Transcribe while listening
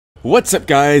What's up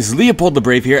guys,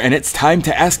 LeopoldTheBrave here, and it's time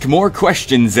to ask more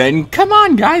questions, and come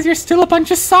on guys, you're still a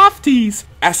bunch of softies!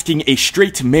 Asking a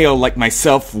straight male like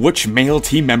myself which male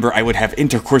team member I would have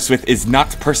intercourse with is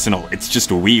not personal, it's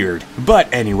just weird.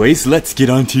 But anyways, let's get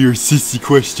on to your sissy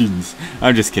questions.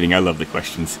 I'm just kidding, I love the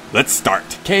questions. Let's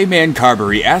start. K-Man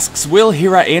Carberry asks, will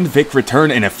Hira and Vic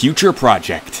return in a future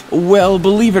project? Well,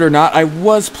 believe it or not, I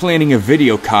was planning a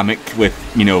video comic with,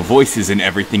 voices and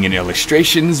everything and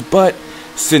illustrations, but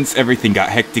since everything got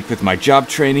hectic with my job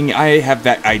training, I have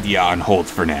that idea on hold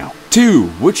for now. 2.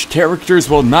 Which characters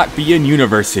will not be in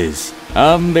universes?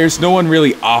 There's no one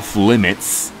really off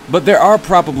limits, but there are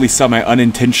probably some I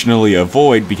unintentionally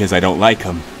avoid because I don't like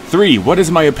them. 3. What is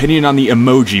my opinion on the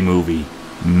Emoji Movie?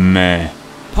 Meh.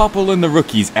 Popple and the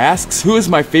Rookies asks, who is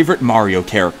my favorite Mario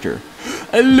character?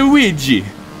 Luigi.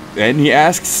 Then he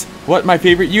asks, what my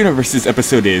favorite universes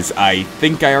episode is. I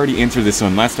think I already answered this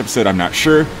one last episode, I'm not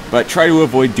sure, but try to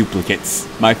avoid duplicates.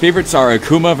 My favorites are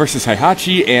Akuma vs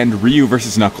Heihachi and Ryu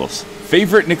vs Knuckles.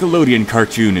 Favorite Nickelodeon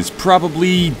cartoon is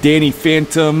probably Danny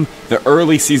Phantom, the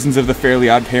early seasons of The Fairly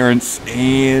Odd Parents,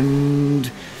 and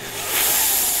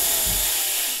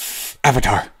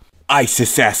Avatar. Ice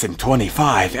Assassin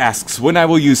 25 asks when I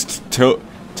will use Toho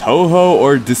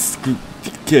or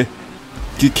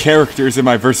characters in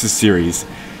my Versus series.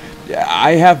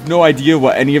 I have no idea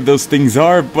what any of those things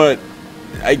are, but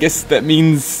I guess that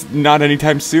means not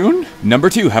anytime soon? Number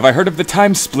 2, have I heard of the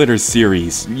Time Splitters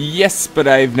series? Yes, but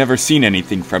I've never seen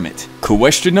anything from it.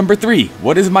 Question number 3,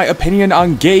 what is my opinion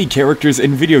on gay characters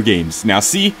in video games? Now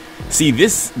see,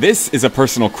 this is a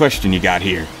personal question you got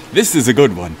here. This is a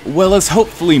good one. Well, as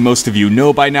hopefully most of you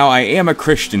know by now, I am a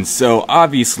Christian, so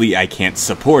obviously I can't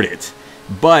support it.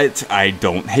 But I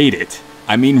don't hate it.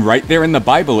 I mean, right there in the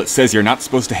Bible it says you're not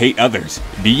supposed to hate others.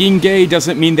 Being gay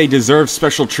doesn't mean they deserve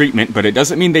special treatment, but it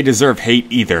doesn't mean they deserve hate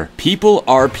either. People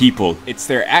are people. It's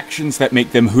their actions that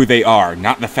make them who they are,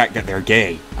 not the fact that they're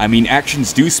gay. I mean,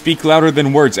 actions do speak louder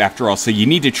than words after all, so you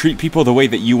need to treat people the way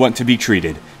that you want to be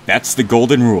treated. That's the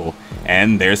golden rule.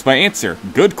 And there's my answer.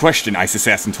 Good question, Ice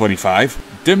Assassin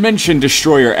 25. Dimension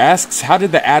Destroyer asks, how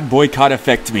did the ad boycott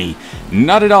affect me?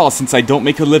 Not at all, since I don't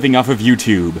make a living off of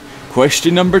YouTube.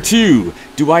 Question number 2,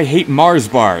 do I hate Mars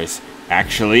bars?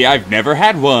 Actually, I've never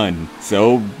had one,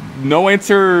 so no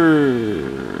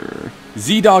answer.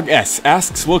 ZDog S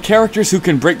asks, will characters who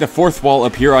can break the fourth wall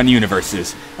appear on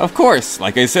universes? Of course,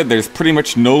 like I said, there's pretty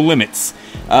much no limits.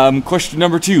 Question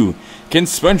number 2, can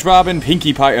SpongeBob and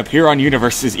Pinkie Pie appear on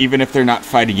universes even if they're not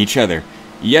fighting each other?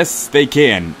 Yes, they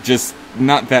can, just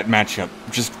not that matchup.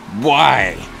 Just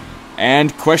why?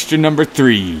 And question number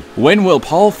 3, when will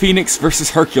Paul Phoenix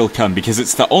vs Hercule come, because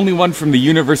it's the only one from the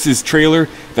universe's trailer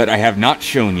that I have not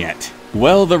shown yet?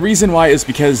 Well, the reason why is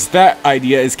because that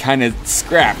idea is kind of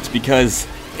scrapped, because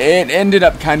it ended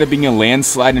up kind of being a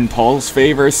landslide in Paul's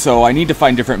favor, so I need to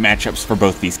find different matchups for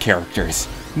both these characters.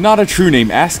 Not a True Name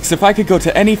asks, if I could go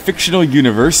to any fictional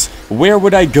universe, where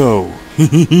would I go?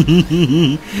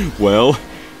 Well,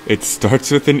 it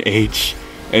starts with an H,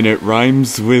 and it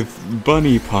rhymes with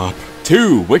Bunny Pop.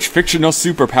 2, which fictional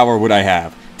superpower would I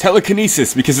have?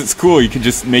 Telekinesis, because it's cool, you can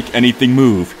just make anything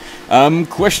move.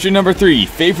 Question number 3,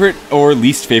 favorite or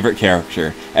least favorite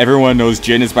character? Everyone knows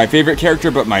Jen is my favorite character,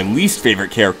 but my least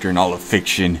favorite character in all of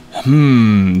fiction.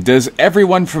 Does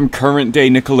everyone from current day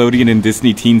Nickelodeon and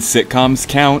Disney teen sitcoms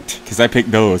count? Because I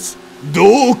picked those.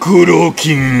 Dokuro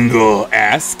Kingo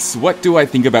asks, what do I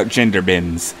think about gender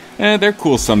bends? They're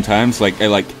cool sometimes, I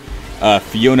like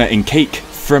Fiona and Cake.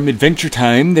 From Adventure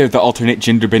Time, they're the alternate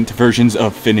gender-bent versions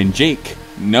of Finn and Jake.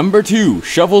 Number 2,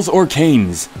 shovels or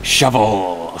canes?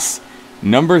 Shovels!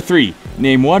 Number 3,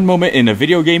 name one moment in a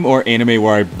video game or anime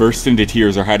where I burst into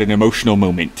tears or had an emotional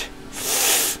moment.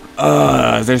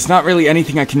 There's not really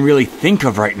anything I can really think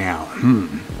of right now.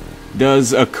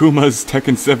 Does Akuma's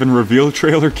Tekken 7 reveal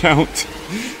trailer count?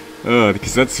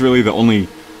 Because that's really the only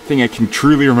thing I can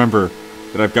truly remember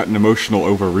that I've gotten emotional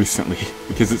over recently,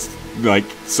 because it's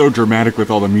so dramatic with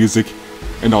all the music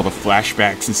and all the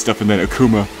flashbacks and stuff, and then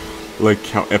Akuma,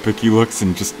 how epic he looks,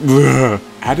 and just ugh.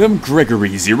 Adam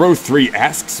Gregory 03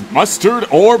 asks, mustard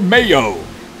or mayo?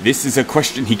 This is a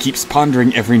question he keeps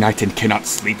pondering every night and cannot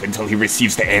sleep until he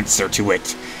receives the answer to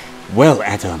it. Well,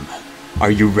 Adam,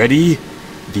 are you ready?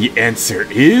 The answer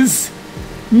is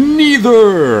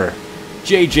neither.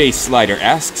 JJ Slider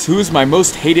asks, who is my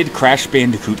most hated Crash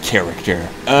Bandicoot character?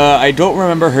 I don't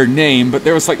remember her name, but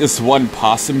there was this one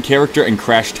possum character in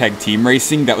Crash Tag Team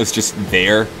Racing that was just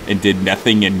there and did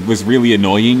nothing and was really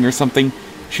annoying or something.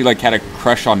 She had a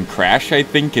crush on Crash, I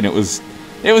think, and it was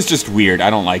just weird.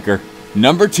 I don't like her.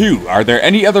 Number 2, are there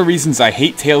any other reasons I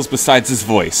hate Tails besides his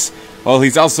voice? Well,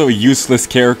 he's also a useless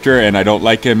character, and I don't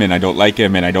like him, and I don't like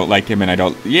him, and I don't like him, and I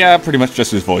don't... Yeah, pretty much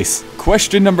just his voice.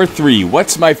 Question number 3.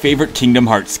 What's my favorite Kingdom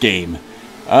Hearts game?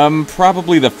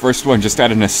 Probably the first one, just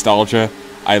out of nostalgia.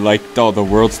 I liked all the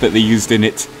worlds that they used in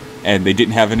it, and they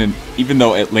didn't have even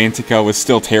though Atlantica was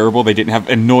still terrible, they didn't have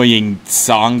annoying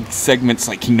song segments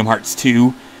like Kingdom Hearts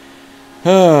 2.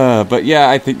 But yeah,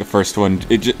 I think the first one,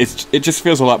 it just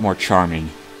feels a lot more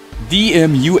charming.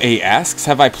 DMUA asks,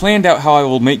 have I planned out how I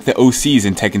will make the OCs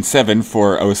in Tekken 7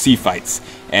 for OC fights?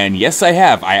 And yes, I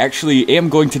have. I actually am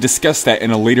going to discuss that in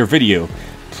a later video.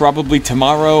 Probably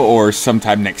tomorrow or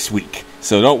sometime next week.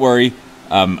 So don't worry,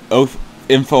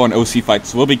 info on OC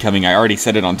fights will be coming. I already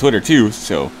said it on Twitter too,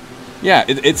 so yeah,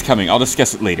 it's coming. I'll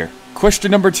discuss it later. Question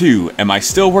number 2, am I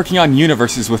still working on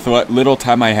universes with what little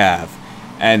time I have?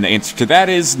 And the answer to that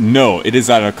is no, it is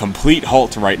at a complete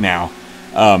halt right now.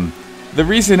 The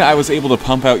reason I was able to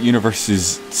pump out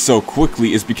universes so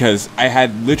quickly is because I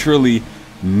had literally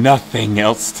nothing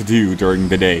else to do during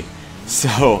the day.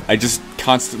 So I just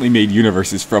constantly made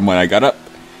universes from when I got up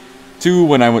to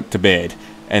when I went to bed.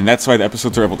 And that's why the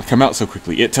episodes are able to come out so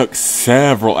quickly. It took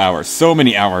several hours, so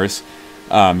many hours.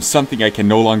 Something I can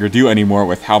no longer do anymore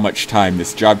with how much time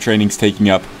this job training's taking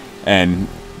up and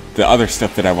the other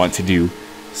stuff that I want to do.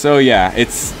 So yeah,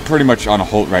 it's pretty much on a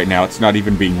halt right now. It's not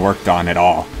even being worked on at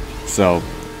all. So,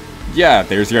 yeah,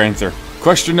 there's your answer.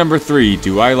 Question number 3,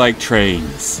 do I like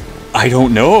trains? I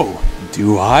don't know.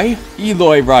 Do I?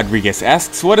 Eloy Rodriguez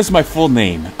asks, what is my full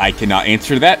name? I cannot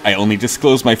answer that. I only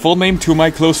disclose my full name to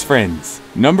my close friends.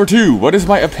 Number 2, what is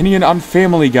my opinion on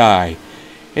Family Guy?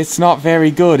 It's not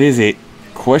very good, is it?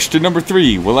 Question number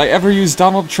 3, will I ever use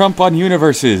Donald Trump on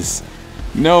universes?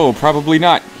 No, probably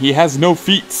not. He has no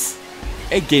feats.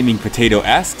 A Gaming Potato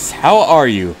asks, how are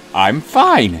you? I'm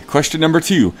fine. Question number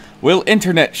 2, will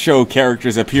internet show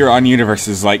characters appear on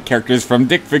universes like characters from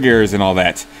Dick Figures and all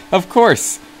that? Of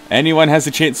course. Anyone has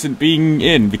a chance at being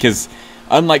in, because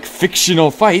unlike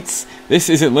fictional fights, this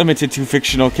isn't limited to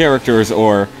fictional characters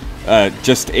or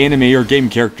just anime or game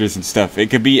characters and stuff. It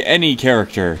could be any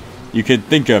character you could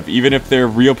think of, even if they're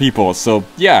real people. So,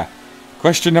 yeah.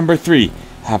 Question number 3,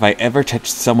 have I ever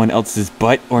touched someone else's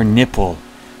butt or nipple?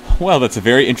 Well, that's a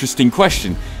very interesting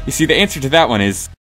question. You see, the answer to that one is